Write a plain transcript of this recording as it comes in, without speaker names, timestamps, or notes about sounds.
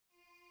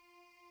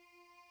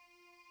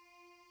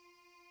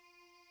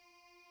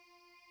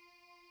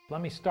Let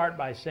me start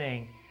by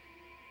saying,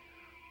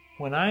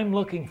 when I'm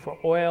looking for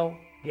oil,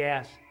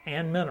 gas,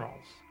 and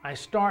minerals, I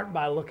start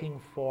by looking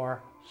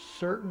for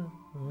certain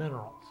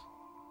minerals.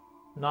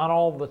 Not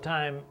all the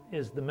time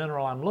is the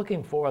mineral I'm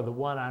looking for the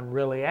one I'm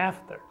really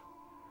after.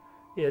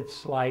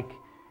 It's like,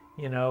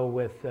 you know,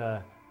 with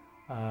the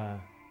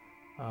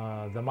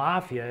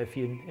mafia. If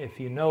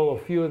you know a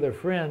few of their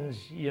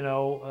friends, you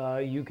know,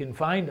 you can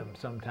find them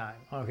sometime.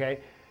 Okay,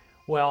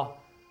 well,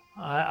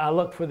 I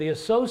look for the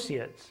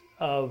associates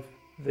of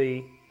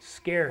the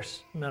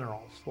scarce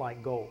minerals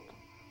like gold.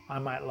 I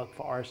might look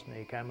for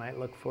arsenic. I might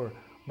look for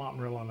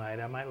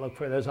montmorillonite. I might look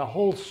for. There's a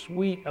whole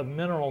suite of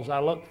minerals I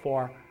look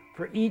for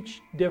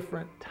each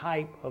different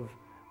type of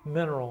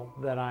mineral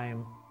that I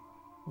am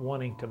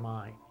wanting to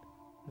mine.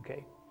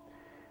 Okay.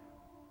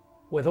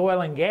 With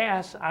oil and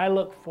gas, I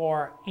look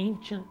for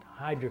ancient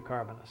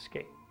hydrocarbon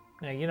escape.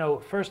 Now, you know,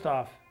 first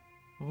off,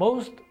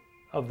 most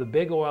of the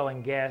big oil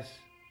and gas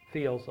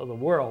fields of the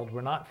world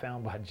were not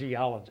found by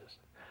geologists.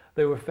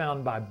 They were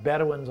found by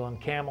Bedouins on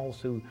camels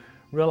who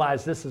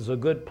realized this is a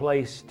good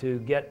place to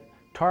get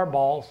tar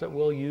balls that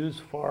we'll use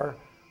for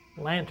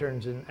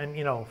lanterns and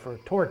you know, for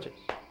torches,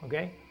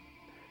 okay?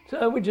 So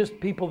they were just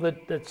people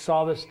that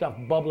saw this stuff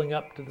bubbling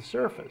up to the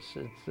surface.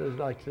 It's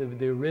like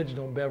the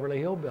original Beverly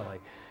Hillbilly.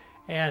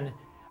 And,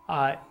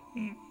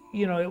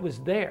 you know, it was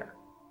there.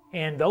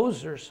 And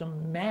those are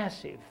some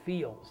massive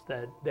fields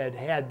that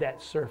had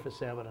that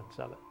surface evidence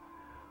of it.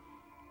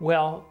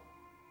 Well,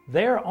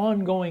 they're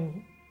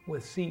ongoing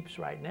with seeps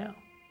right now.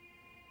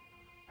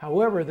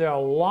 However, there are a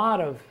lot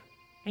of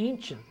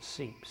ancient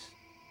seeps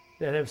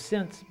that have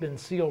since been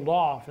sealed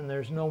off, and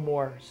there's no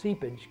more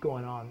seepage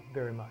going on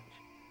very much.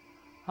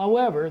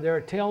 However, there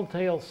are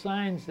telltale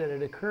signs that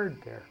it occurred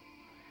there.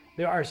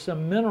 There are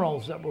some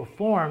minerals that were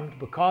formed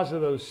because of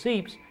those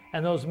seeps,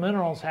 and those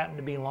minerals happen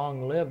to be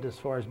long-lived as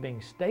far as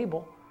being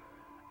stable,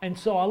 and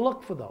so I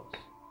look for those.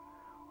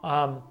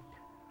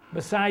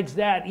 Besides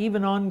that,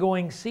 even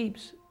ongoing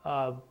seeps,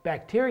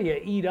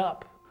 bacteria eat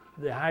up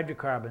the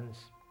hydrocarbons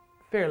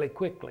fairly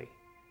quickly.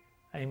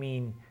 I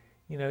mean,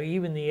 you know,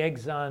 even the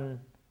Exxon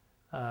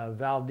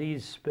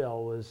Valdez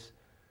spill was,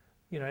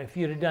 you know, if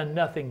you'd have done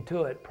nothing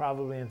to it,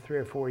 probably in 3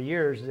 or 4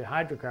 years, the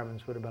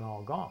hydrocarbons would have been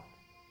all gone,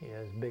 you know,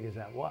 as big as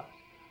that was.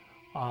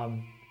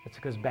 It's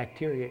because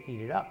bacteria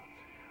eat it up.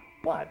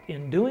 But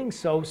in doing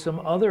so, some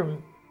other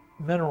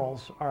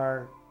minerals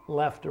are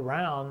left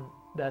around.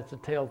 That's a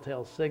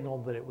telltale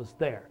signal that it was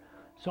there.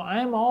 So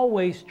I'm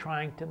always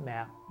trying to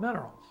map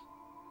minerals.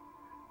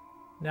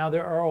 Now,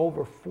 there are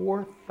over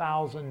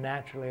 4,000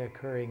 naturally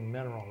occurring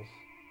minerals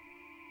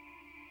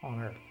on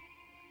Earth.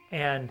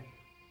 And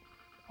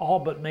all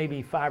but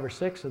maybe 5 or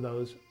 6 of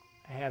those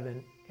have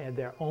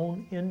their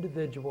own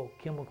individual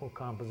chemical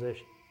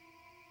composition.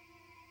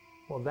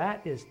 Well,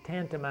 that is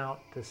tantamount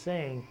to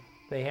saying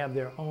they have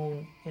their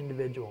own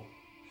individual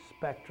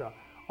spectra.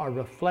 Our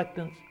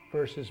reflectance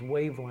versus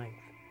wavelength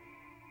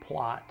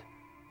plot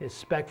is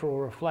spectral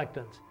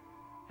reflectance.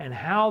 And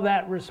how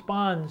that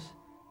responds,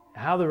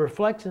 how the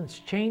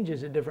reflectance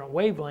changes at different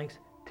wavelengths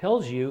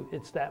tells you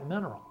it's that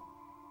mineral.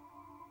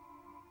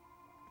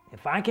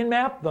 If I can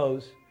map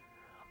those,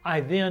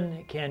 I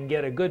then can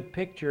get a good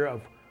picture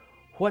of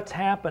what's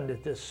happened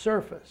at this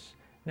surface.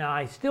 Now,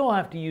 I still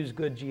have to use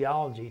good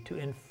geology to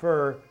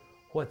infer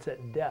what's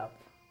at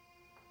depth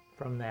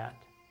from that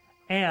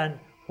and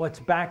what's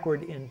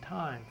backward in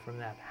time from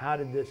that. How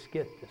did this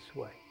get this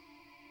way?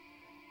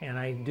 And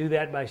I do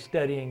that by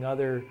studying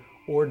other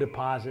ore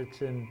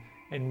deposits and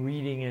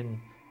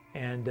reading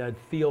and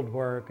field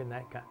work and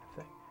that kind of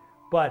thing.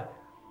 But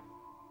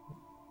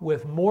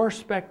with more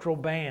spectral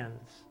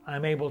bands,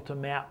 I'm able to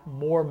map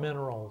more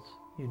minerals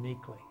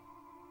uniquely.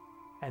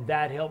 And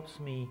that helps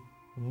me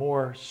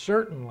more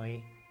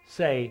certainly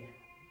say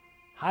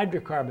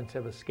hydrocarbons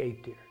have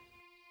escaped here.